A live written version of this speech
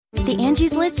The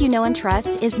Angie's List you know and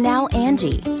trust is now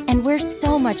Angie, and we're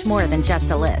so much more than just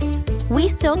a list. We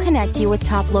still connect you with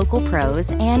top local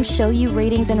pros and show you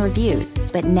ratings and reviews,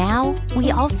 but now we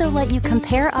also let you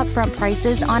compare upfront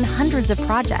prices on hundreds of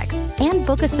projects and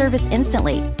book a service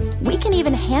instantly. We can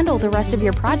even handle the rest of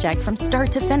your project from start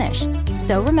to finish.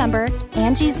 So remember,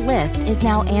 Angie's List is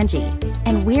now Angie,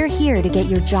 and we're here to get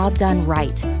your job done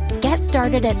right. Get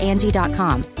started at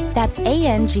Angie.com. That's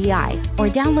ANGI, or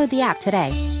download the app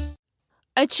today.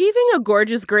 Achieving a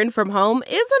gorgeous grin from home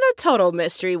isn't a total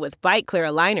mystery with Byte Clear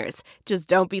aligners. Just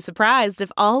don't be surprised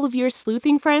if all of your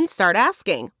sleuthing friends start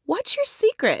asking, "What's your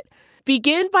secret?"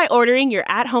 Begin by ordering your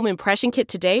at-home impression kit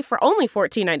today for only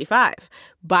 $14.95.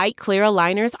 Byte Clear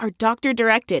aligners are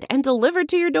doctor-directed and delivered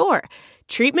to your door.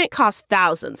 Treatment costs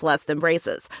thousands less than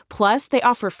braces. Plus, they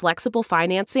offer flexible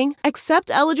financing,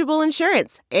 accept eligible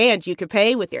insurance, and you can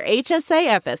pay with your HSA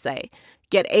FSA.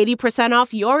 Get 80%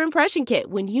 off your impression kit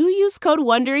when you use code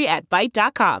WONDERY at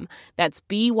Byte.com. That's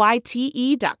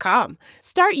BYTE.com.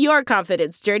 Start your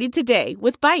confidence journey today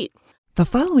with Byte. The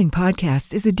following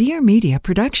podcast is a Dear Media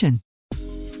production.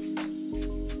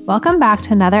 Welcome back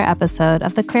to another episode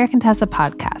of the Career Contessa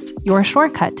podcast, your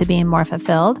shortcut to being more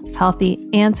fulfilled, healthy,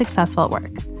 and successful at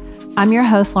work. I'm your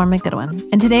host, Lauren McGoodwin,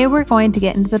 and today we're going to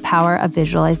get into the power of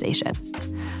visualization.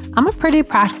 I'm a pretty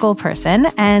practical person,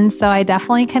 and so I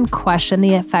definitely can question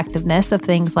the effectiveness of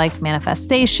things like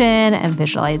manifestation and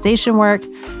visualization work.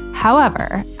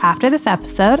 However, after this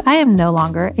episode, I am no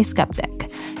longer a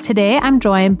skeptic. Today, I'm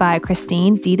joined by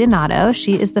Christine DiDonato.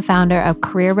 She is the founder of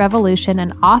Career Revolution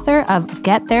and author of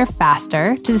Get There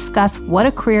Faster to discuss what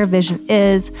a career vision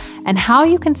is and how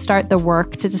you can start the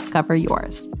work to discover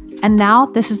yours. And now,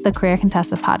 this is the Career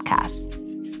Contessa podcast.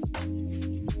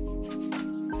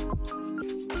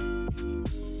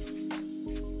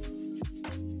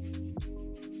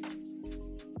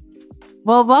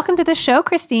 Well, welcome to the show,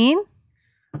 Christine.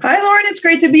 Hi, Lauren. It's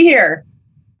great to be here.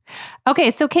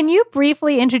 Okay, so can you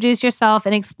briefly introduce yourself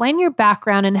and explain your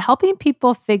background in helping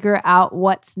people figure out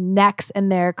what's next in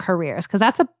their careers? Because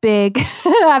that's a big,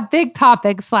 a big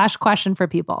topic / question for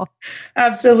people.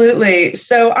 Absolutely.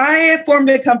 So I formed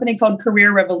a company called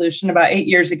Career Revolution about 8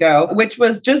 years ago, which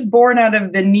was just born out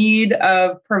of the need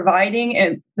of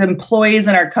providing the employees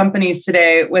in our companies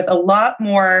today with a lot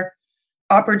more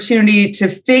opportunity to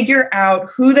figure out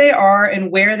who they are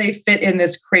and where they fit in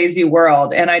this crazy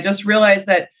world. And I just realized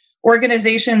that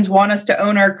organizations want us to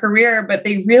own our career, but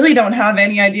they really don't have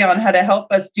any idea on how to help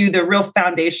us do the real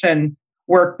foundation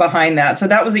work behind that. So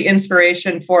that was the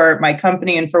inspiration for my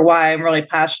company and for why I'm really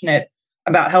passionate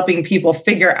about helping people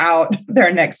figure out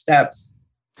their next steps.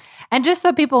 And just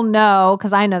so people know,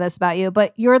 because I know this about you,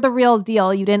 but you're the real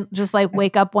deal. You didn't just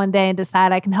wake up one day and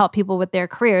decide I can help people with their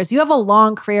careers. You have a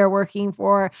long career working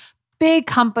for big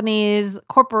companies,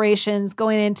 corporations,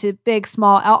 going into big,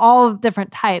 small, all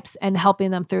different types and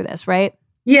helping them through this, right?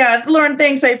 Yeah, Lauren,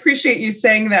 thanks. I appreciate you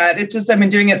saying that. It's just, I've been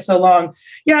doing it so long.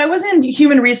 Yeah, I was in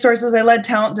human resources. I led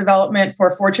talent development for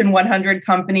a Fortune 100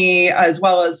 company, as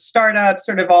well as startups,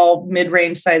 sort of all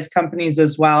mid-range sized companies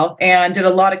as well. And did a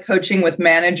lot of coaching with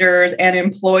managers and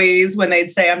employees when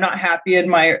they'd say, I'm not happy in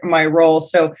my role.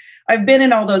 So I've been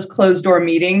in all those closed door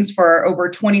meetings for over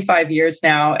 25 years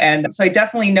now. And so I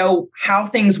definitely know how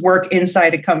things work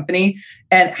inside a company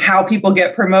and how people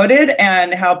get promoted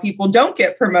and how people don't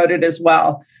get promoted as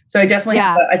well. So I definitely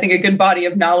have, I think, a good body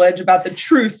of knowledge about the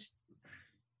truth.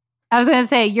 I was going to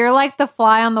say, you're like the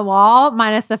fly on the wall,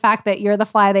 minus the fact that you're the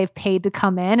fly they've paid to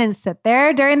come in and sit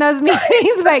there during those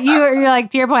meetings. But you're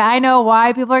like, to your point, I know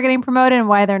why people are getting promoted and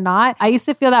why they're not. I used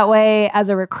to feel that way as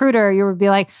a recruiter. You would be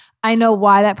like, I know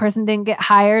why that person didn't get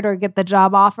hired or get the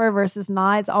job offer versus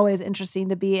not. It's always interesting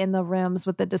to be in the rooms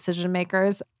with the decision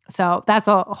makers. So that's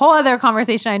a whole other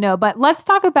conversation, I know. But let's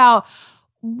talk about,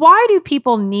 why do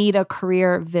people need a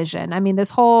career vision? I mean, this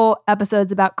whole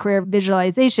episode's about career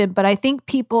visualization, but I think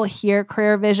people hear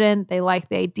career vision, they like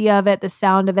the idea of it, the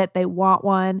sound of it, they want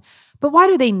one. But why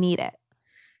do they need it?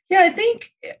 Yeah,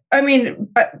 I mean,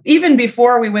 even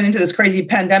before we went into this crazy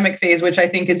pandemic phase, which I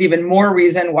think is even more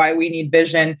reason why we need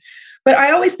vision. But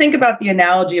I always think about the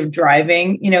analogy of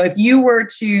driving. You know, if you were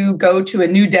to go to a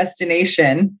new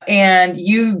destination and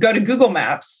you go to Google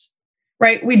Maps,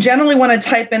 right? We generally want to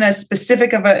type in a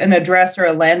specific of an address or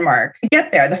a landmark to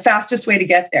get there, the fastest way to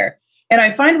get there. And I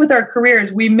find with our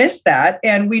careers, we miss that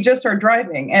and we just are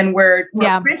driving and we're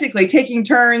frantically taking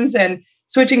turns and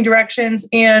switching directions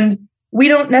and we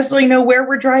don't necessarily know where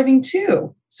we're driving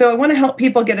to. So I want to help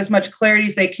people get as much clarity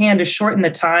as they can to shorten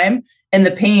the time and the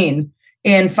pain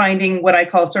in finding what I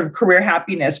call sort of career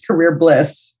happiness, career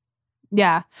bliss.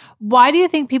 Yeah. Why do you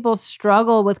think people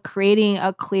struggle with creating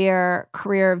a clear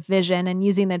career vision? And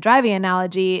using the driving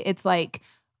analogy, it's like,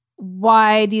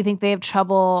 why do you think they have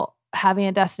trouble having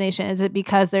a destination? Is it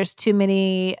because there's too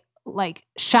many like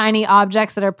shiny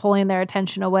objects that are pulling their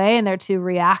attention away and they're too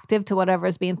reactive to whatever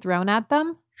is being thrown at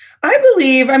them?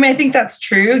 I think that's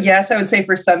true. Yes, I would say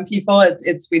for some people,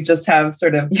 we just have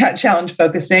sort of challenge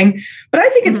focusing, but I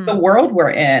think it's the world we're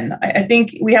in. I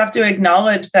think we have to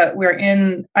acknowledge that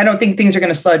I don't think things are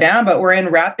going to slow down, but we're in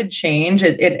rapid change.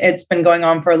 It's been going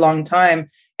on for a long time,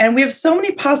 and we have so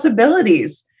many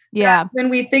possibilities. Yeah. When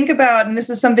we think about, and this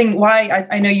is something why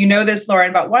I know you know this, Lauren,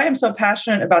 about why I'm so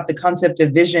passionate about the concept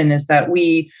of vision is that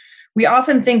we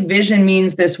often think vision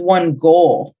means this one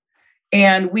goal.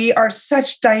 And we are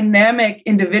such dynamic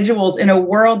individuals in a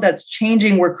world that's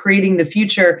changing. We're creating the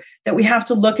future that we have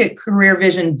to look at career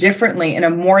vision differently in a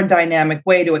more dynamic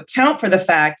way to account for the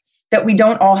fact that we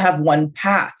don't all have one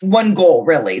path, one goal,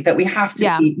 really, that we have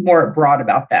to be more broad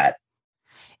about that.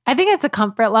 I think it's a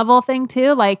comfort level thing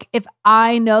too. Like if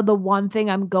I know the one thing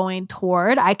I'm going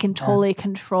toward, I can totally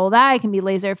control that. I can be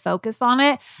laser focused on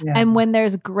it. Yeah. And when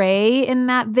there's gray in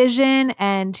that vision,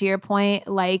 and to your point,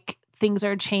 like things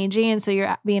are changing, and so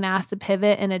you're being asked to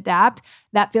pivot and adapt,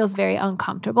 that feels very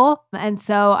uncomfortable. And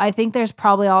so I think there's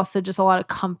probably also just a lot of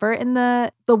comfort in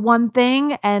the one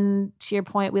thing. And to your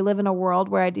point, we live in a world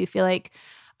where I do feel like,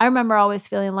 I remember always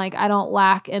feeling like I don't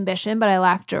lack ambition, but I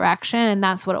lack direction. And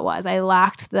that's what it was. I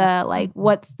lacked the, like,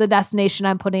 what's the destination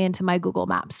I'm putting into my Google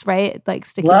Maps, right? Like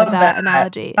sticking with that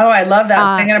analogy. Oh, I love that.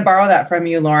 I'm going to borrow that from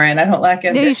you, Lauren. I don't lack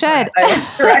ambition. You should. I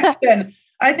lack direction.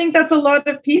 I think that's a lot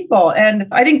of people. And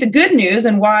I think the good news,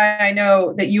 and why I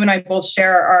know that you and I both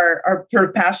share our sort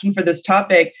of passion for this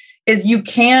topic, is we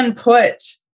can put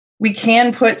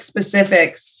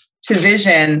specifics to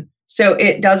vision so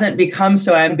it doesn't become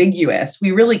so ambiguous.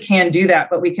 We really can do that,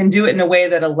 but we can do it in a way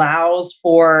that allows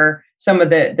for some of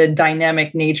the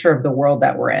dynamic nature of the world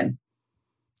that we're in.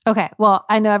 Okay. Well,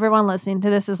 I know everyone listening to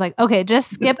this is like, okay,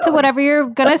 just skip to whatever you're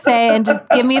going to say and just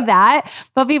give me that.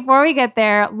 But before we get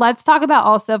there, let's talk about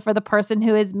also for the person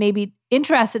who is maybe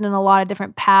interested in a lot of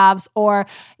different paths, or,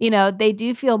 they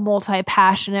do feel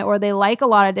multi-passionate, or they like a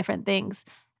lot of different things.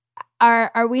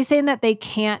 Are we saying that they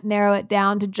can't narrow it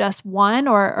down to just one,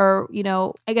 or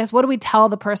I guess, what do we tell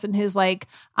the person who's like,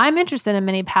 I'm interested in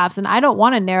many paths and I don't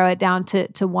want to narrow it down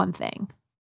to one thing?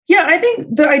 Yeah, I think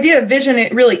the idea of vision,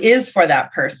 it really is for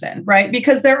that person, right?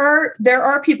 Because there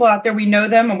are people out there, we know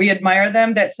them and we admire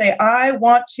them, that say, I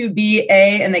want to be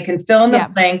and they can fill in the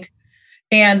blank,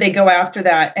 and they go after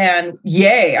that. And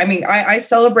yay. I mean, I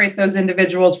celebrate those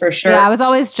individuals for sure. Yeah, I was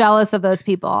always jealous of those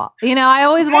people. I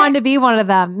always wanted to be one of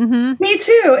them. Mm-hmm. Me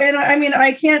too. And I mean,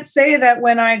 I can't say that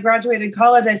when I graduated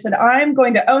college, I said, I'm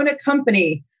going to own a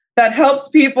company that helps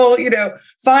people,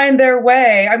 find their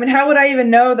way. I mean, how would I even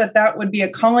know that would be a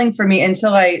calling for me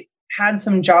until I had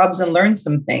some jobs and learned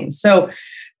some things? So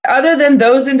other than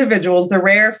those individuals, the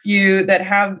rare few that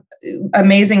have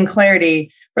amazing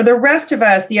clarity, for the rest of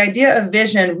us, the idea of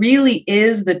vision really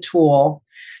is the tool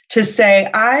to say,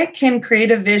 I can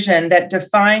create a vision that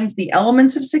defines the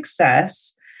elements of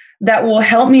success that will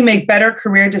help me make better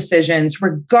career decisions,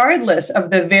 regardless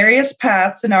of the various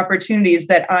paths and opportunities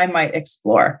that I might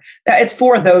explore. It's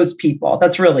for those people.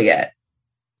 That's really it.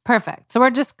 Perfect. So we're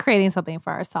just creating something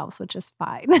for ourselves, which is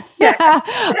fine. Yeah.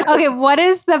 Okay. What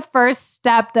is the first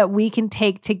step that we can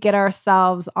take to get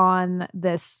ourselves on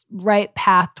this right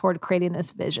path toward creating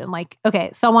this vision? Like, okay,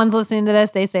 someone's listening to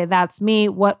this, they say, that's me.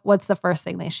 What's the first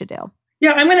thing they should do?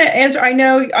 Yeah, I'm going to answer. I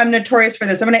know I'm notorious for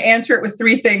this. I'm going to answer it with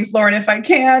 3 things, Lauren, if I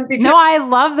can. No, I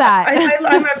love that.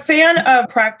 I'm a fan of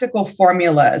practical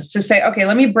formulas to say, okay,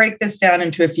 let me break this down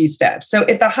into a few steps. So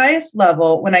at the highest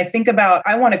level, when I think about,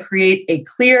 I want to create a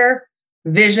clear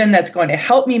vision that's going to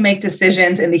help me make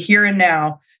decisions in the here and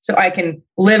now so I can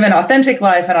live an authentic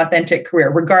life and authentic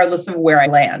career, regardless of where I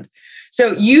land.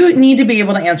 So you need to be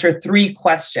able to answer 3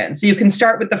 questions. So you can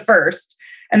start with the first.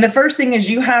 And the first thing is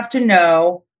you have to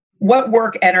know, what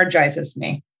work energizes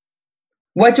me?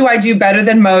 What do I do better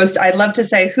than most? I'd love to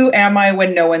say, who am I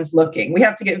when no one's looking? We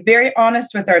have to get very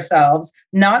honest with ourselves,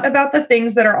 not about the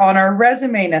things that are on our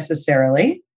resume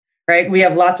necessarily, right? We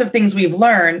have lots of things we've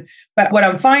learned, but what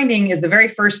I'm finding is the very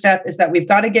first step is that we've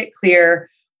got to get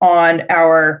clear on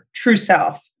our true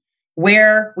self,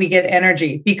 where we get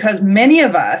energy, because many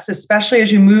of us, especially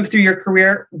as you move through your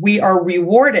career, we are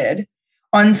rewarded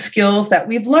on skills that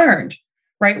we've learned.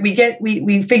 Right?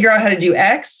 We figure out how to do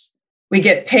X, we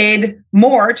get paid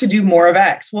more to do more of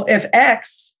X. Well, if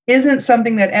X isn't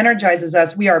something that energizes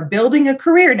us, we are building a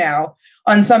career now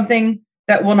on something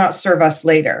that will not serve us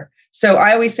later. So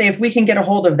I always say, if we can get a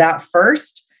hold of that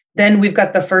first, then we've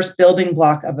got the first building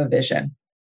block of a vision.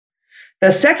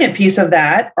 The second piece of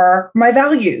that are my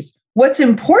values. What's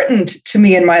important to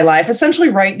me in my life, essentially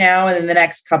right now and in the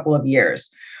next couple of years?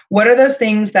 What are those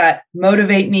things that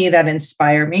motivate me, that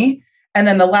inspire me? And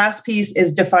then the last piece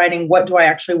is defining what do I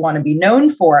actually want to be known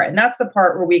for? And that's the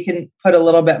part where we can put a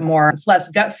little bit more, it's less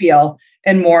gut feel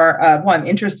and more, well, I'm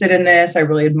interested in this. I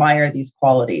really admire these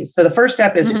qualities. So the first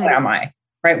step is, who am I,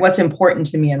 right? What's important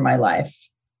to me in my life?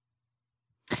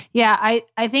 Yeah,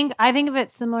 I think of it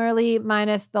similarly,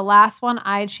 minus the last one.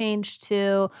 I changed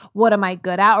to what am I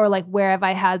good at, or like where have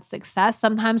I had success?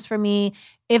 Sometimes for me,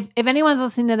 if anyone's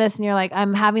listening to this and you're like,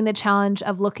 I'm having the challenge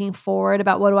of looking forward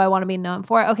about what do I want to be known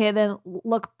for? Okay, then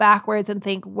look backwards and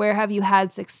think, where have you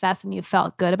had success and you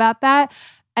felt good about that?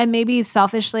 And maybe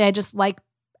selfishly,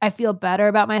 I feel better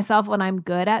about myself when I'm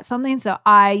good at something. So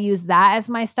I use that as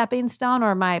my stepping stone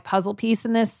or my puzzle piece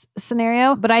in this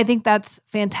scenario. But I think that's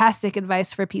fantastic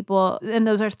advice for people. And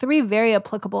those are three very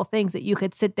applicable things that you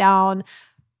could sit down.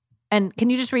 And can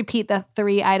you just repeat the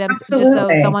three items? Absolutely. Just so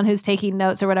someone who's taking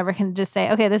notes or whatever can just say,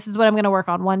 okay, this is what I'm going to work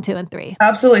on 1, 2, and 3.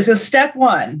 Absolutely. So step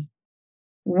one,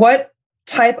 what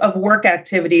type of work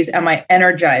activities am I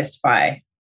energized by?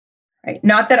 Right?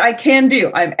 Not that I can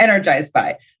do, I'm energized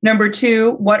by. Number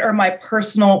 2, what are my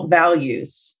personal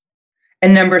values?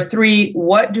 And number 3,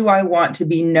 what do I want to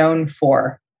be known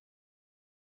for?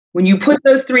 When you put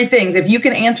those 3 things, if you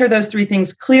can answer those 3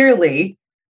 things clearly,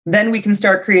 then we can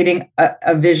start creating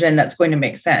a vision that's going to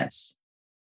make sense.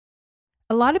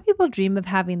 A lot of people dream of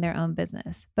having their own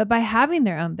business, but by having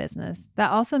their own business,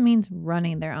 that also means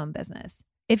running their own business.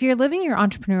 If you're living your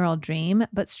entrepreneurial dream,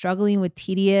 but struggling with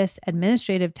tedious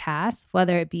administrative tasks,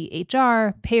 whether it be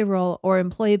HR, payroll, or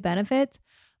employee benefits,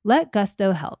 let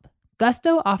Gusto help.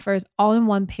 Gusto offers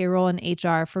all-in-one payroll and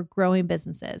HR for growing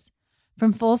businesses.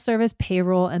 From full-service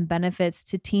payroll and benefits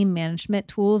to team management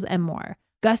tools and more,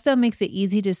 Gusto makes it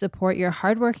easy to support your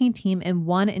hardworking team in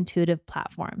one intuitive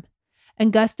platform.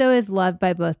 And Gusto is loved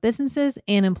by both businesses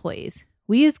and employees.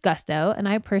 We use Gusto, and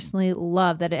I personally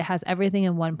love that it has everything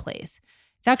in one place.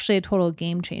 It's actually a total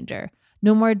game changer.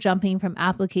 No more jumping from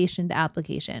application to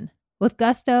application. With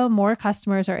Gusto, more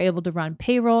customers are able to run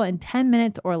payroll in 10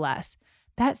 minutes or less.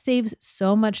 That saves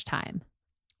so much time.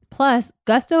 Plus,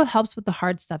 Gusto helps with the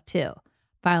hard stuff too.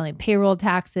 Filing payroll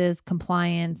taxes,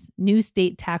 compliance, new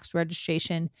state tax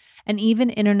registration, and even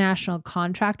international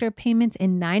contractor payments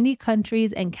in 90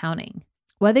 countries and counting.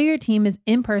 Whether your team is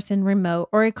in person, remote,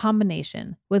 or a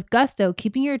combination, with Gusto,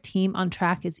 keeping your team on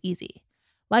track is easy.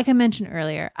 Like I mentioned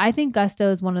earlier, I think Gusto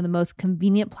is one of the most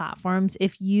convenient platforms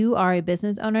if you are a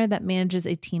business owner that manages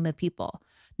a team of people.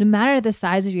 No matter the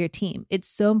size of your team, it's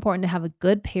so important to have a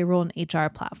good payroll and HR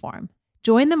platform.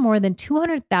 Join the more than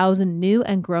 200,000 new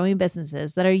and growing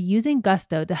businesses that are using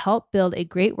Gusto to help build a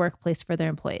great workplace for their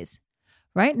employees.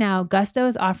 Right now, Gusto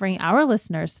is offering our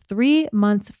listeners 3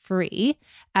 months free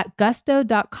at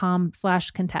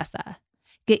gusto.com/Contessa.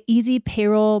 Get easy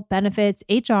payroll, benefits,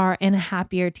 HR, and a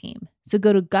happier team. So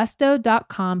go to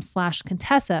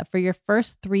gusto.com/Contessa for your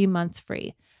first 3 months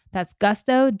free. That's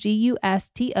gusto,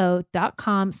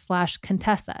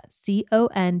 gusto.com/Contessa,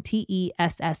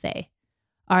 CONTESSA.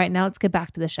 All right, now let's get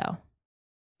back to the show.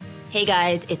 Hey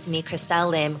guys, it's me, Chriselle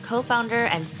Lim, co-founder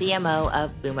and CMO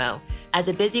of Boomo. As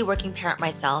a busy working parent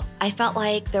myself, I felt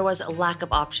like there was a lack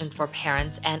of options for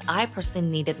parents and I personally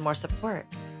needed more support.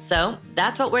 So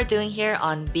that's what we're doing here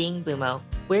on Being Boomo.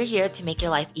 We're here to make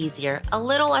your life easier, a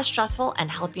little less stressful,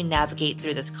 and help you navigate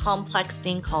through this complex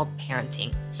thing called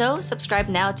parenting. So subscribe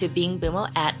now to Being Boomo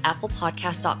at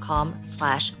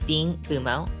applepodcast.com/Being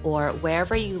Boomo or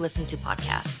wherever you listen to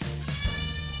podcasts.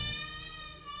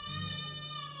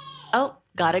 Oh,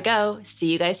 gotta go.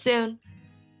 See you guys soon.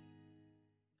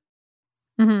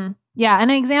 Mm-hmm. Yeah. An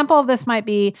example of this might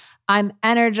be I'm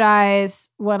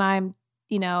energized when I'm,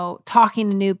 talking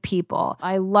to new people.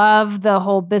 I love the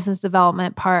whole business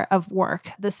development part of work.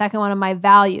 The second one of my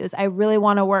values, I really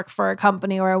want to work for a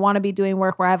company or I want to be doing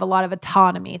work where I have a lot of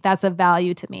autonomy. That's a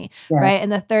value to me, right?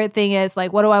 And the third thing is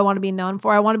like, what do I want to be known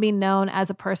for? I want to be known as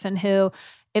a person who,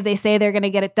 if they say they're going to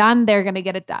get it done, they're going to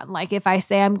get it done. Like if I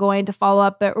say I'm going to follow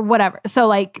up or whatever. So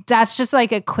like, that's just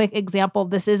like a quick example.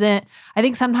 This isn't, I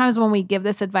think sometimes when we give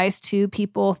this advice to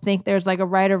people think there's like a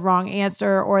right or wrong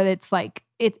answer, or it's like,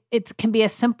 it can be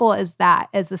as simple as that,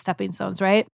 as the stepping stones,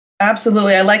 right?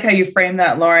 Absolutely. I like how you frame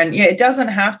that, Lauren. Yeah, it doesn't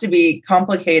have to be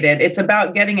complicated. It's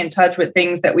about getting in touch with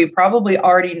things that we probably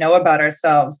already know about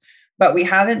ourselves, but we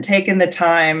haven't taken the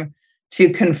time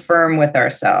to confirm with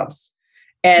ourselves.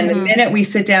 And the minute we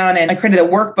sit down, and I created a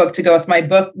workbook to go with my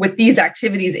book with these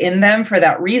activities in them for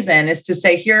that reason, is to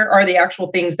say, here are the actual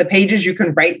things, the pages you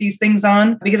can write these things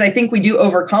on, because I think we do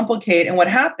overcomplicate. And what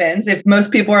happens if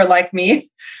most people are like me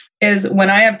is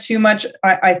when I have too much,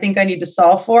 I think I need to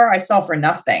solve for, I solve for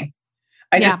nothing.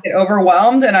 I just get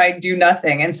overwhelmed and I do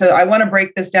nothing. And so I want to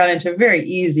break this down into very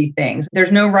easy things.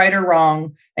 There's no right or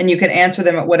wrong, and you can answer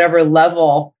them at whatever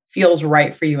level feels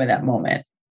right for you in that moment.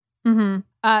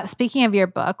 Speaking of your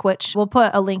book, which we'll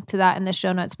put a link to that in the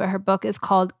show notes, but her book is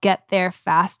called Get There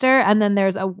Faster. And then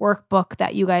there's a workbook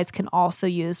that you guys can also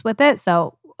use with it.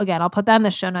 So again, I'll put that in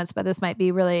the show notes, but this might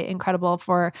be really incredible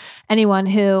for anyone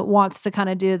who wants to kind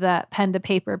of do the pen to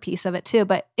paper piece of it too.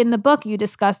 But in the book, you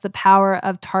discuss the power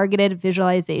of targeted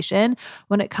visualization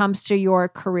when it comes to your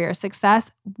career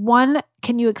success. One,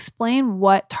 can you explain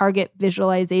what target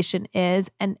visualization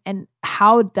is and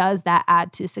how does that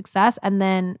add to success? And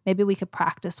then maybe we could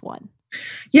practice one.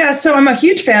 Yeah, so I'm a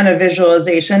huge fan of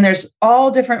visualization. There's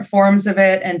all different forms of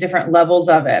it and different levels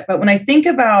of it. But when I think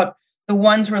about the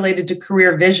ones related to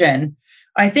career vision,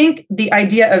 I think the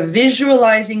idea of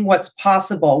visualizing what's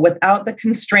possible without the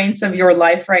constraints of your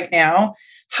life right now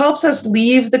helps us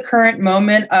leave the current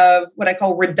moment of what I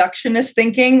call reductionist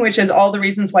thinking, which is all the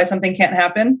reasons why something can't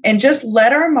happen, and just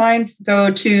let our mind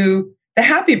go to the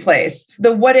happy place,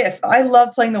 the what if. I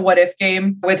love playing the what if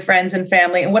game with friends and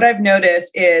family. And what I've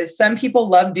noticed is some people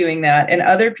love doing that and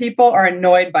other people are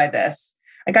annoyed by this.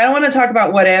 Like, I don't want to talk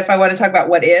about what if, I want to talk about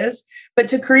what is. But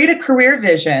to create a career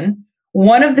vision,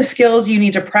 one of the skills you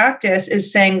need to practice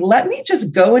is saying, let me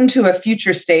just go into a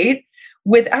future state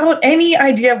without any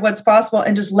idea of what's possible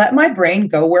and just let my brain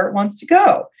go where it wants to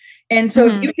go. And so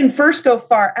if you can first go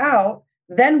far out,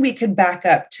 then we could back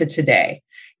up to today.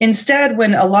 Instead,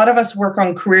 when a lot of us work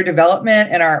on career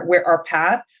development and our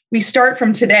path, we start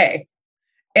from today.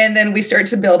 And then we start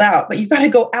to build out, but you've got to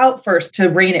go out first to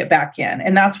rein it back in.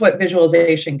 And that's what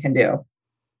visualization can do.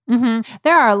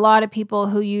 There are a lot of people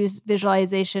who use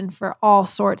visualization for all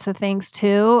sorts of things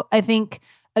too. I think,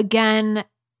 again,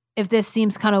 if this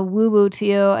seems kind of woo-woo to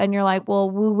you and you're like, well,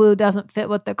 woo-woo doesn't fit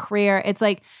with the career. It's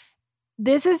like,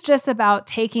 this is just about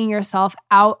taking yourself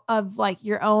out of like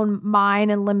your own mind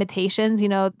and limitations. You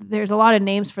know, there's a lot of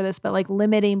names for this, but like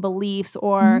limiting beliefs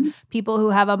or people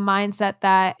who have a mindset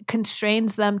that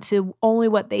constrains them to only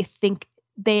what they think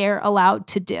they're allowed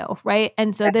to do, right?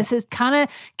 And so this is kind of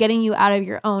getting you out of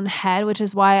your own head, which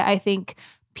is why I think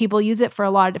people use it for a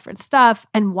lot of different stuff,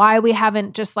 and why we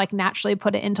haven't just like naturally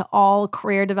put it into all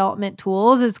career development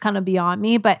tools is kind of beyond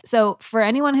me. But so for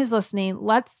anyone who's listening,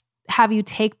 let's have you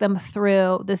take them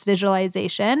through this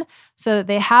visualization so that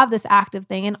they have this active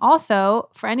thing. And also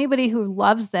for anybody who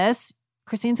loves this,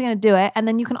 Christine's going to do it. And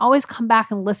then you can always come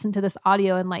back and listen to this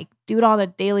audio and like do it on a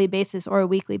daily basis or a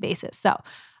weekly basis. So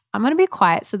I'm going to be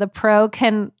quiet so the pro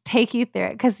can take you through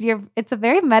it, because it's a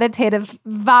very meditative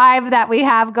vibe that we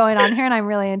have going on here, and I'm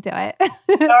really into it.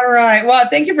 All right. Well,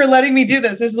 thank you for letting me do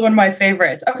this. This is one of my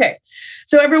favorites. Okay.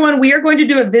 So everyone, we are going to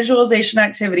do a visualization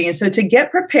activity. And so to get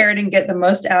prepared and get the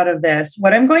most out of this,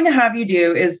 what I'm going to have you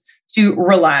do is to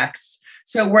relax.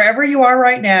 So wherever you are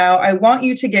right now, I want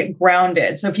you to get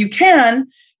grounded. So if you can,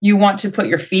 you want to put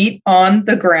your feet on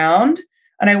the ground,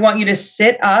 and I want you to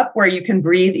sit up where you can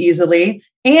breathe easily.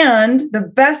 And the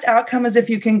best outcome is if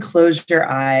you can close your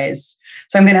eyes.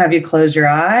 So I'm going to have you close your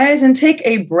eyes and take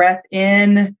a breath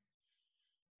in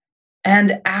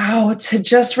and out to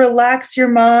just relax your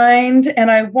mind.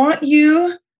 And I want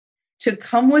you to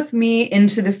come with me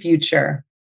into the future.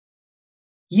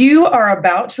 You are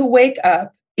about to wake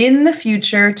up in the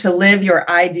future to live your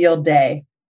ideal day.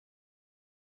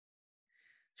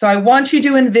 So I want you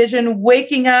to envision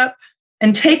waking up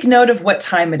and take note of what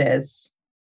time it is.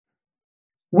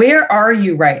 Where are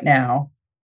you right now?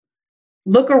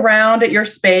 Look around at your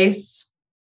space.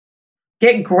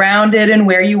 Get grounded in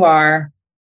where you are.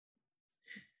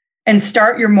 And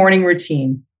start your morning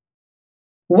routine.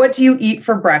 What do you eat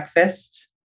for breakfast?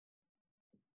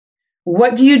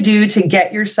 What do you do to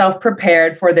get yourself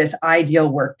prepared for this ideal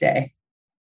workday?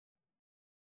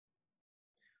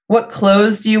 What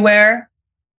clothes do you wear?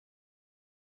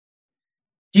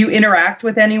 Do you interact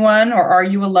with anyone, or are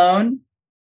you alone?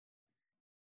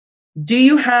 Do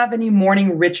you have any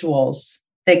morning rituals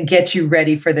that get you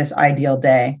ready for this ideal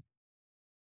day?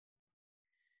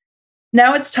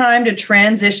 Now it's time to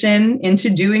transition into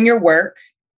doing your work.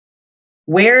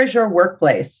 Where is your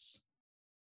workplace?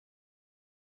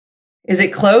 Is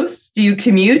it close? Do you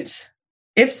commute?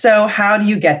 If so, how do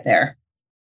you get there?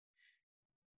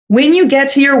 When you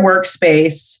get to your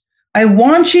workspace, I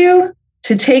want you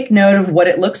to take note of what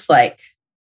it looks like,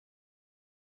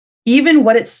 even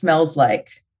what it smells like.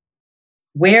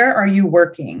 Where are you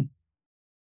working?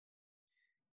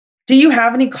 Do you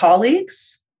have any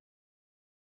colleagues?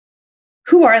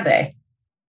 Who are they?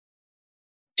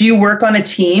 Do you work on a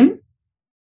team?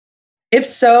 If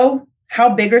so, how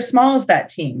big or small is that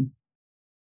team?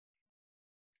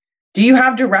 Do you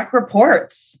have direct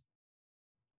reports?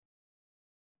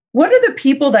 What are the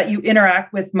people that you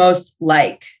interact with most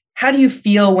like? How do you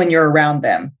feel when you're around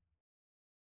them?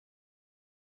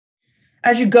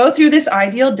 As you go through this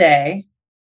ideal day,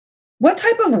 what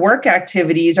type of work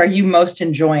activities are you most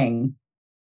enjoying?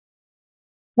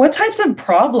 What types of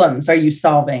problems are you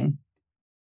solving?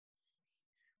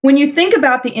 When you think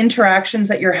about the interactions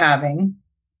that you're having,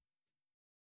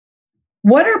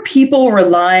 what are people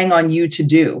relying on you to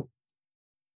do?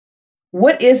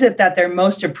 What is it that they're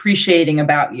most appreciating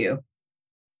about you?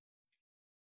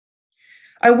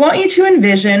 I want you to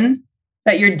envision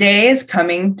that your day is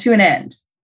coming to an end.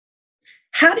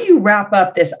 How do you wrap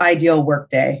up this ideal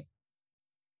workday?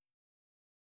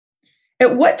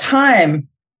 At what time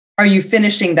are you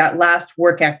finishing that last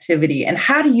work activity? And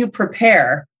how do you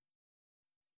prepare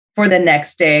for the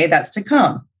next day that's to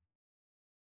come?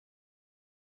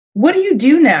 What do you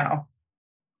do now?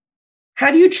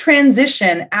 How do you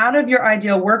transition out of your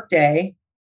ideal workday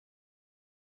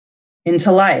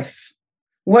into life?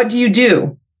 What do you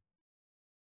do?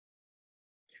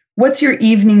 What's your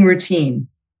evening routine?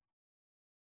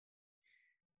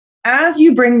 As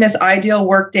you bring this ideal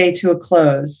workday to a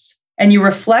close and you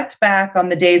reflect back on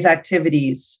the day's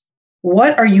activities,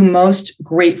 what are you most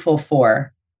grateful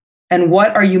for? And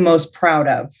what are you most proud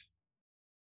of?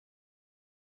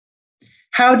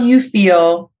 How do you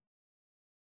feel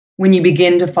when you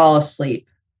begin to fall asleep?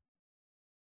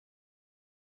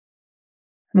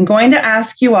 I'm going to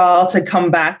ask you all to come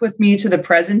back with me to the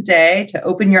present day, to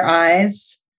open your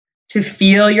eyes, to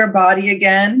feel your body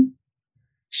again.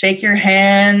 Shake your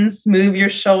hands, move your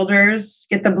shoulders,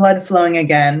 get the blood flowing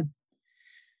again.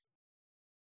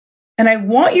 And I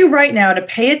want you right now to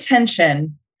pay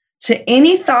attention to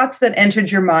any thoughts that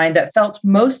entered your mind that felt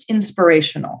most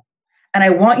inspirational. And I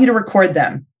want you to record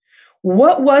them.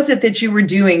 What was it that you were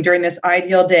doing during this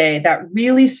ideal day that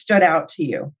really stood out to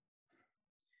you?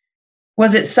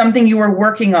 Was it something you were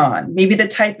working on? Maybe the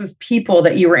type of people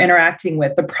that you were interacting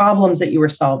with, the problems that you were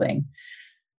solving?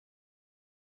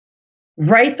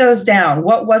 Write those down.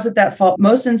 What was it that felt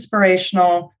most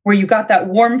inspirational, where you got that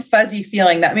warm, fuzzy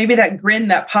feeling, that maybe that grin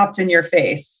that popped in your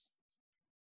face?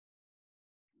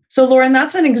 So, Lauren,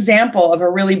 that's an example of a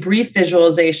really brief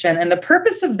visualization. And the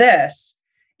purpose of this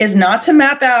is not to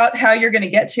map out how you're going to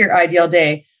get to your ideal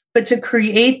day, but to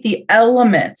create the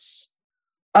elements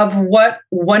of what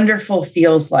wonderful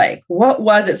feels like. What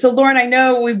was it? So, Lauren, I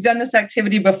know we've done this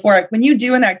activity before. Like, when you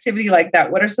do an activity like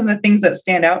that, what are some of the things that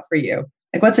stand out for you?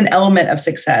 Like, what's an element of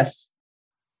success?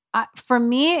 For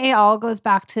me, it all goes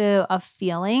back to a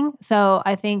feeling. So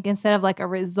I think instead of like a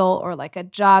result or like a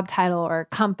job title or a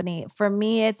company, for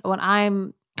me, it's when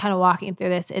I'm kind of walking through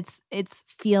this, it's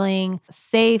feeling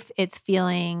safe. It's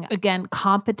feeling, again,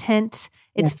 competent.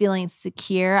 It's feeling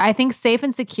secure. I think safe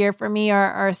and secure for me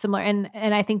are similar. And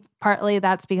I think partly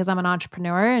that's because I'm an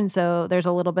entrepreneur. And so there's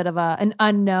a little bit of an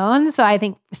unknown. So I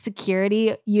think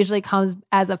security usually comes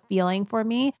as a feeling for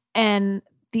me. And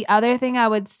the other thing I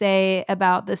would say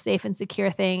about the safe and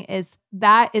secure thing is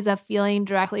that is a feeling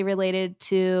directly related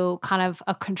to kind of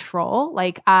a control.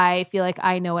 Like, I feel like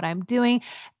I know what I'm doing.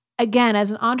 Again,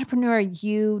 as an entrepreneur,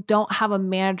 you don't have a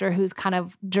manager who's kind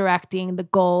of directing the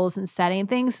goals and setting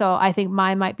things. So I think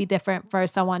mine might be different for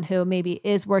someone who maybe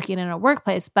is working in a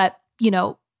workplace. But, you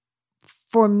know,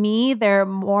 for me, they're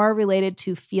more related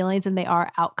to feelings than they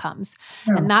are outcomes.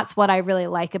 Yeah. And that's what I really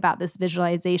like about this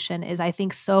visualization is I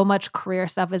think so much career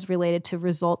stuff is related to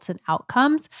results and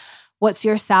outcomes. What's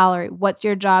your salary? What's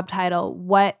your job title?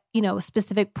 What,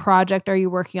 specific project are you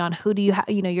working on? Who do you have,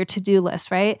 your to-do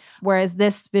list, right? Whereas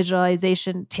this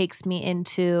visualization takes me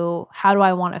into how do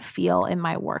I want to feel in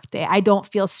my workday? I don't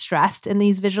feel stressed in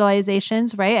these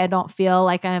visualizations, right? I don't feel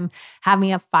like I'm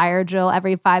having a fire drill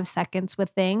every 5 seconds with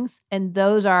things. And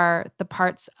those are the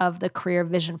parts of the career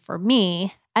vision for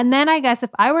me. And then I guess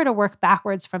if I were to work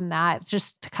backwards from that,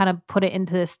 just to kind of put it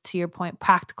into this, to your point,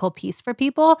 practical piece for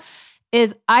people,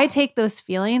 is I take those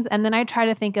feelings and then I try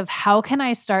to think of how can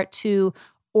I start to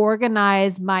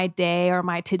organize my day or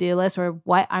my to-do list or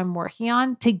what I'm working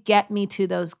on to get me to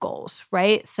those goals,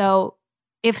 right? So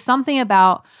if something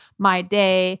about my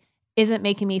day isn't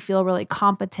making me feel really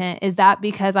competent, is that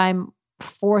because I'm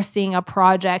forcing a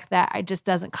project that I just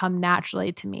doesn't come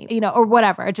naturally to me, or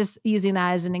whatever, just using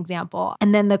that as an example.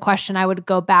 And then the question I would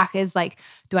go back is like,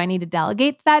 do I need to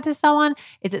delegate that to someone?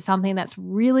 Is it something that's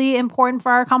really important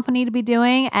for our company to be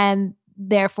doing? And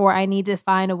therefore I need to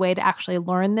find a way to actually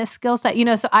learn this skill set.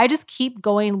 So I just keep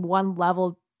going one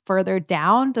level further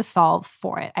down to solve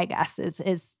for it, I guess,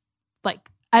 is like,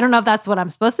 I don't know if that's what I'm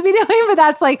supposed to be doing, but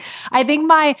that's like, I think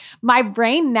my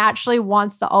brain naturally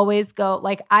wants to always go,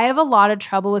 like, I have a lot of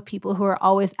trouble with people who are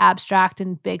always abstract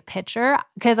and big picture,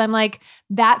 because I'm like,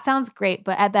 that sounds great,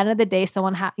 but at the end of the day,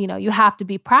 you have to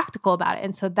be practical about it.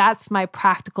 And so that's my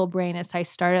practical brain, is I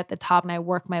start at the top and I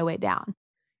work my way down.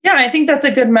 Yeah, I think that's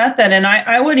a good method. And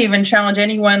I would even challenge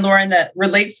anyone, Lauren, that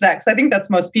relates to that, because I think that's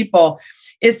most people,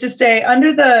 is to say, under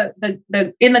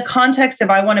in the context of,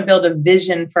 I want to build a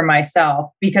vision for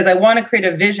myself, because I want to create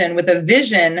a vision. With a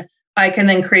vision, I can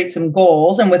then create some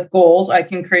goals. And with goals, I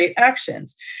can create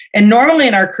actions. And normally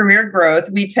in our career growth,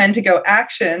 we tend to go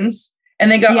actions and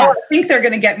then go, yes, oh, I think they're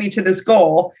going to get me to this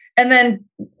goal. And then,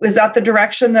 is that the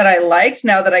direction that I liked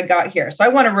now that I got here? So I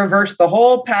want to reverse the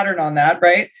whole pattern on that,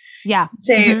 right? Yeah.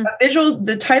 Say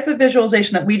the type of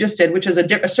visualization that we just did, which is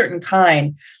a certain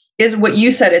kind, is what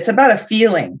you said. It's about a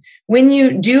feeling. When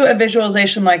you do a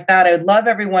visualization like that, I would love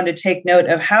everyone to take note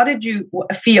of, how did you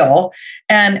feel?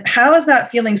 And how is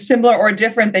that feeling similar or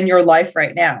different than your life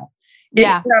right now?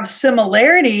 Yeah. If you have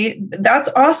similarity, that's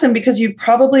awesome, because you've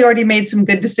probably already made some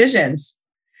good decisions.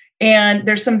 And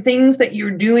there's some things that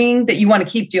you're doing that you want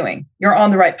to keep doing. You're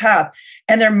on the right path.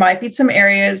 And there might be some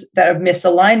areas that have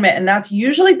misalignment. And that's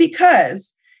usually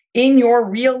because in your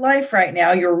real life right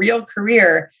now, your real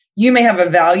career, you may have a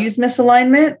values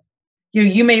misalignment.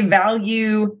 You may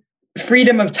value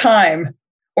freedom of time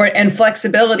and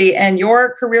flexibility, and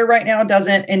your career right now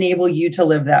doesn't enable you to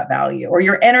live that value. Or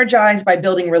you're energized by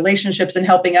building relationships and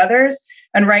helping others,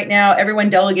 and right now everyone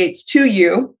delegates to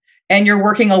you and you're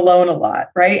working alone a lot,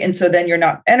 right? And so then you're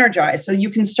not energized. So you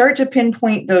can start to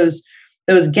pinpoint those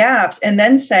gaps and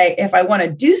then say, if I want to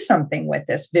do something with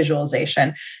this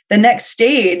visualization, the next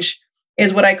stage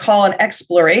is what I call an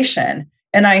exploration.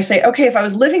 And I say, okay, if I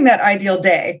was living that ideal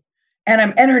day and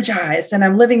I'm energized and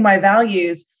I'm living my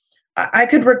values, I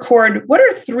could record, what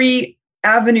are 3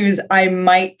 avenues I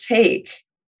might take?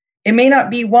 It may not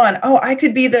be one. Oh, I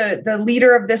could be the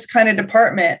leader of this kind of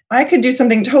department. I could do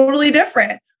something totally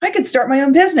different. I could start my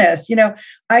own business.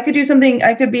 I could do something.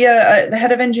 I could be the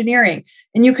head of engineering.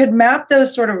 And you could map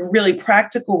those sort of really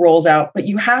practical roles out, but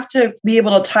you have to be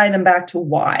able to tie them back to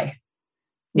why.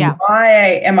 Yeah. Why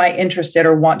am I interested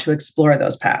or want to explore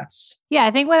those paths? Yeah,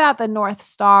 I think without the North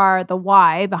Star, the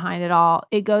why behind it all,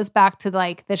 it goes back to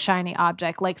like the shiny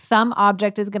object. Like some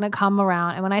object is going to come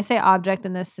around. And when I say object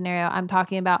in this scenario, I'm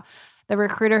talking about the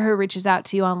recruiter who reaches out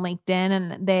to you on LinkedIn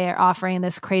and they're offering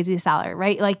this crazy salary,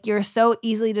 right? Like you're so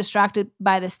easily distracted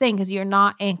by this thing because you're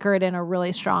not anchored in a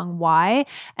really strong why.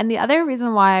 And the other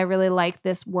reason why I really like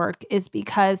this work is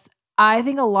because I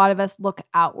think a lot of us look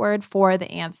outward for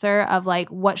the answer of like,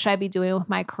 what should I be doing with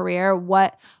my career?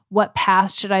 What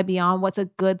path should I be on? What's a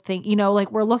good thing?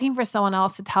 Like we're looking for someone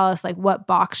else to tell us like, what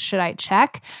box should I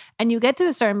check? And you get to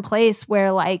a certain place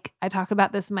where, like, I talk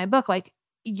about this in my book, like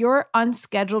your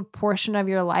unscheduled portion of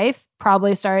your life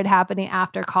probably started happening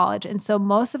after college. And so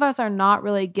most of us are not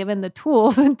really given the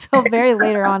tools until very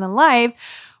later on in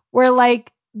life, where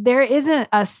like, there isn't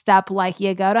a step like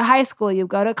you go to high school, you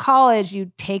go to college,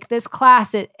 you take this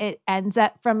class, it ends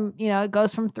at it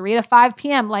goes from 3 to 5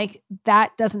 p.m. Like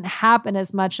that doesn't happen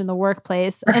as much in the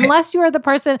workplace, right? Unless you are the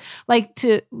person, like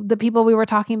to the people we were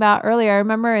talking about earlier. I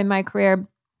remember in my career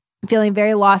feeling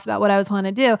very lost about what I was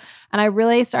wanting to do. And I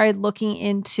really started looking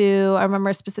into, I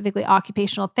remember specifically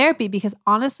occupational therapy, because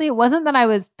honestly, it wasn't that I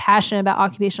was passionate about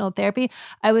occupational therapy.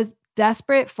 I was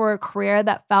desperate for a career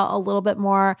that felt a little bit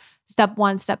more step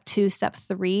 1, step 2, step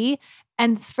 3.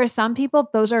 And for some people,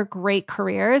 those are great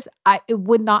careers. It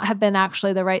would not have been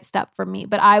actually the right step for me,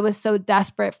 but I was so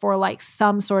desperate for like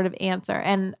some sort of answer.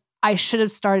 And I should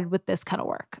have started with this kind of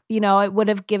work. It would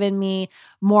have given me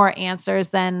more answers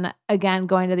than, again,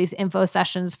 going to these info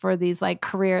sessions for these like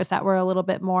careers that were a little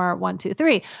bit more 1, 2,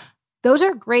 3. Those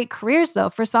are great careers though.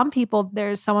 For some people,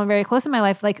 there's someone very close in my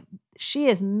life, like she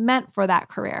is meant for that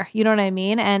career. You know what I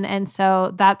mean? And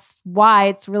so that's why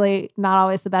it's really not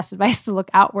always the best advice to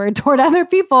look outward toward other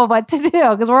people what to do,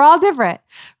 because we're all different,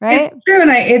 right? It's true.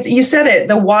 And you said it,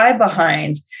 the why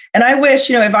behind. And I wish,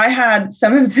 if I had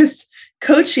some of this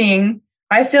coaching,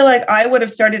 I feel like I would have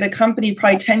started a company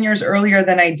probably 10 years earlier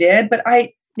than I did. But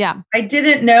I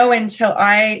didn't know until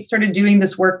I started doing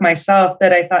this work myself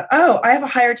that I thought, oh, I have a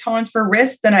higher tolerance for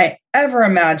risk than I ever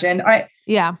imagined. I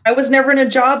was never in a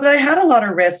job that I had a lot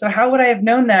of risk. So how would I have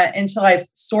known that until I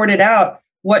sorted out,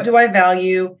 what do I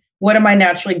value? What am I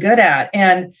naturally good at?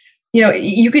 And,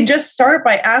 you can just start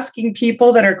by asking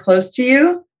people that are close to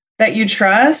you, that you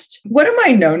trust, what am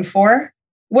I known for?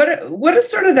 what is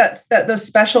sort of that those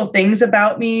special things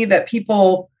about me that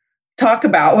people talk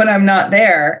about when I'm not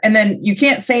there? And then you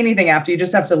can't say anything after, you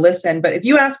just have to listen. But if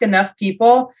you ask enough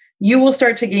people, you will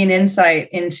start to gain insight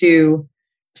into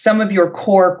some of your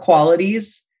core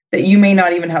qualities that you may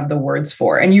not even have the words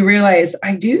for. And you realize,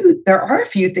 there are a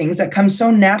few things that come so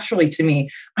naturally to me.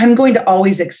 I'm going to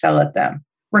always excel at them,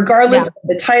 regardless of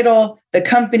the title, the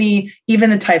company, even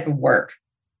the type of work.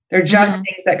 They're just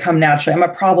things that come naturally. I'm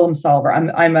a problem solver.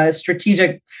 I'm a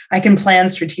strategic, I can plan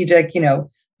strategic,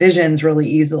 visions really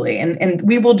easily. And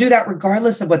we will do that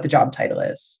regardless of what the job title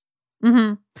is.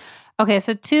 Mm-hmm. Okay.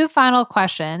 So 2 final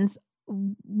questions.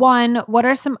 1, what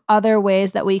are some other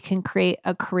ways that we can create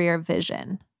a career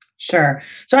vision? Sure.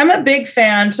 So I'm a big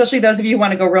fan, especially those of you who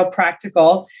want to go real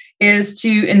practical, is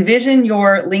to envision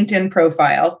your LinkedIn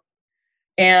profile.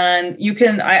 And you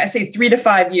can, I say 3 to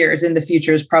 5 years in the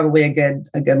future is probably a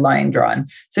good line drawn.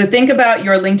 So think about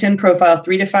your LinkedIn profile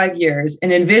 3 to 5 years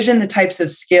and envision the types of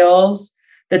skills,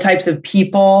 the types of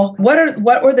people. What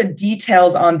are the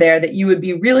details on there that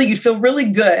you'd feel really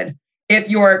good if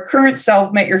your current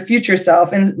self met your future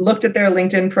self and looked at their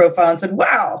LinkedIn profile and said,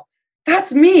 wow,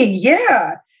 that's me.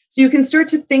 Yeah. So you can start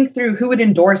to think through who would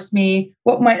endorse me,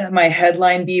 what might my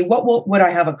headline be, what would I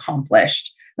have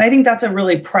accomplished? And I think that's a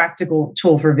really practical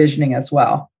tool for visioning as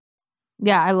well.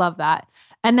 Yeah, I love that.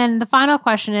 And then the final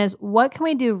question is, what can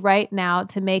we do right now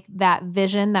to make that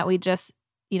vision that we just,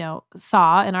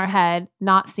 saw in our head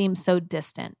not seem so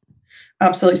distant?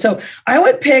 Absolutely. So I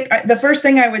would the first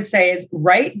thing I would say is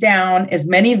write down as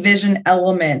many vision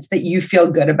elements that you feel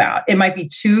good about. It might be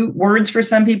 2 words for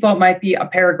some people. It might be a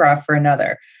paragraph for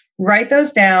another. Write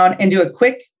those down and do a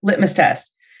quick litmus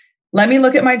test. Let me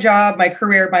look at my job, my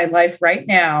career, my life right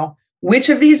now. Which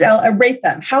of these, rate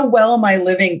them. How well am I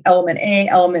living element A,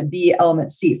 element B,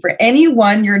 element C? For any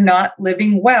one you're not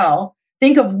living well,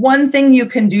 think of one thing you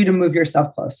can do to move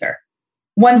yourself closer.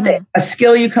 One thing, a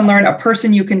skill you can learn, a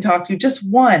person you can talk to, just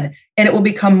one, and it will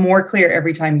become more clear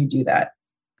every time you do that.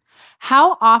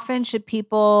 How often should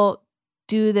people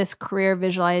do this career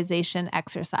visualization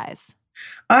exercise?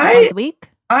 Once a week?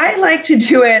 I like to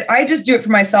do it. I just do it for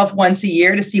myself once a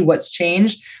year to see what's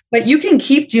changed, but you can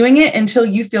keep doing it until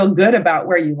you feel good about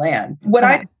where you land. What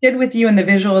I did with you in the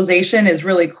visualization is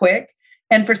really quick.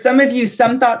 And for some of you,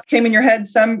 some thoughts came in your head,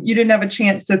 some you didn't have a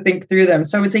chance to think through them.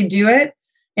 So I would say do it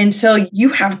until you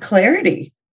have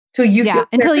clarity.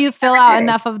 Until you fill out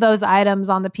enough of those items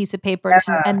on the piece of paper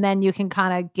and then you can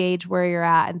kind of gauge where you're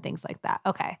at and things like that.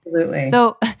 Okay. Absolutely.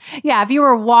 So if you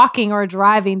were walking or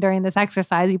driving during this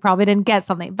exercise, you probably didn't get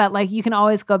something, but you can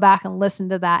always go back and listen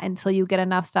to that until you get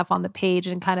enough stuff on the page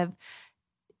and kind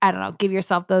of, give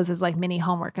yourself those as mini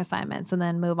homework assignments and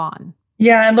then move on.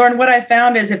 Yeah. And Lauren, what I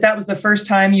found is if that was the first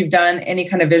time you've done any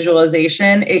kind of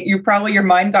visualization, your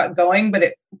mind got going, but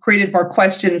it created more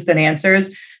questions than answers.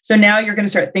 So now you're going to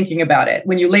start thinking about it.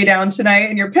 When you lay down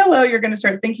tonight in your pillow, you're going to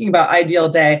start thinking about ideal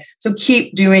day. So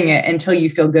keep doing it until you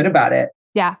feel good about it.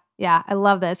 Yeah. Yeah. I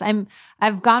love this.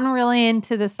 I've gotten really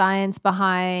into the science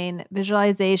behind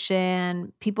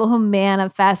visualization, people who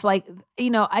manifest,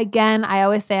 again, I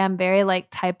always say I'm very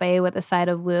type A with a side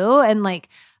of woo. And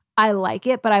I like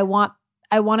it, but I want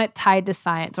it tied to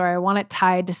science, or I want it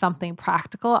tied to something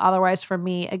practical. Otherwise, for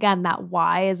me, again, that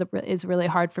why is really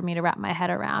hard for me to wrap my head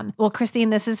around. Well,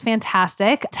 Christine, this is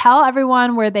fantastic. Tell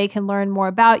everyone where they can learn more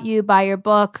about you, buy your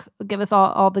book, give us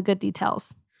all the good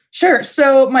details. Sure.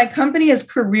 So my company is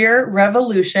Career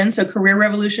Revolution. So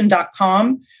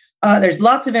careerrevolution.com. There's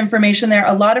lots of information there,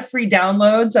 a lot of free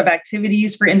downloads of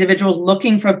activities for individuals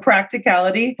looking for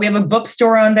practicality. We have a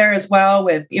bookstore on there as well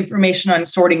with information on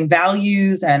sorting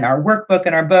values and our workbook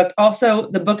and our book. Also,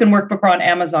 the book and workbook are on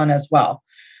Amazon as well.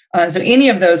 So any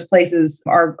of those places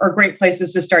are great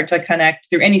places to start to connect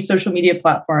through any social media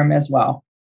platform as well.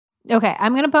 Okay,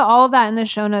 I'm going to put all of that in the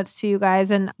show notes to you guys.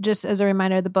 And just as a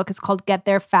reminder, the book is called Get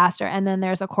There Faster. And then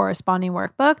there's a corresponding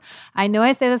workbook. I know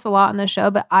I say this a lot on the show,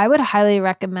 but I would highly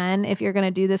recommend, if you're going to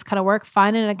do this kind of work,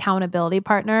 find an accountability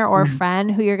partner or a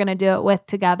friend who you're going to do it with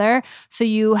together. So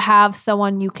you have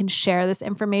someone you can share this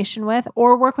information with,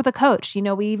 or work with a coach.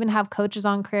 We even have coaches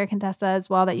on Career Contessa as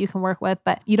well that you can work with,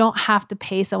 but you don't have to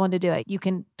pay someone to do it. You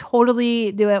can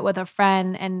totally do it with a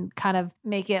friend and kind of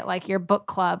make it like your book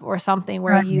club or something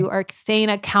where you are staying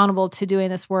accountable to doing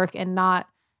this work and not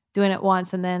doing it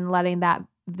once and then letting that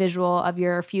visual of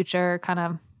your future kind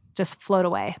of just float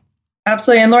away.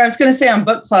 Absolutely. And Laura, I was going to say on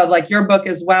book club, like your book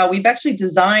as well, we've actually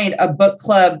designed a book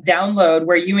club download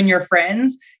where you and your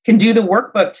friends can do the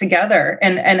workbook together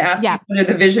and ask each other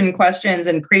the vision questions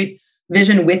and create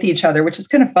vision with each other, which is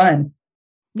kind of fun.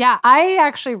 Yeah, I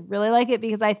actually really like it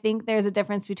because I think there's a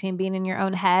difference between being in your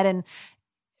own head and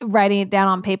writing it down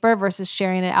on paper versus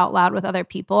sharing it out loud with other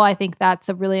people. I think that's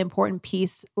a really important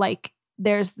piece. Like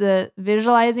there's the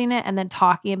visualizing it and then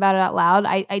talking about it out loud.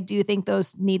 I do think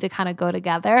those need to kind of go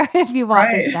together if you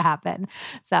want this to happen.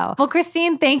 So, well,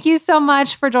 Christine, thank you so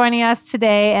much for joining us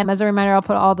today. And as a reminder, I'll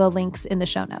put all the links in the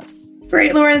show notes.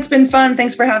 Great, Lauren. It's been fun.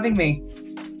 Thanks for having me.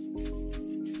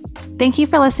 Thank you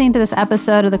for listening to this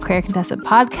episode of the Career Contessa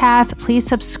podcast. Please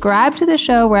subscribe to the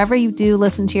show wherever you do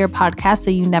listen to your podcast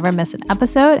so you never miss an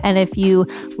episode. And if you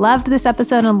loved this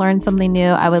episode and learned something new,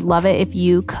 I would love it if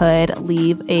you could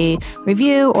leave a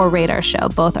review or rate our show.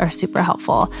 Both are super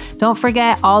helpful. Don't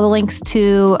forget, all the links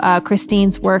to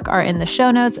Christine's work are in the show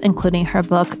notes, including her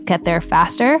book, Get There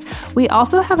Faster. We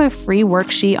also have a free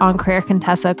worksheet on Career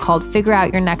Contessa called Figure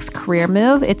Out Your Next Career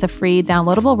Move. It's a free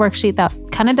downloadable worksheet that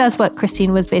kind of does what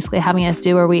Christine was basically having us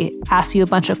do, where we ask you a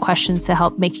bunch of questions to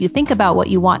help make you think about what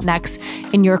you want next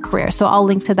in your career. So I'll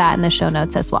link to that in the show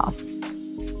notes as well.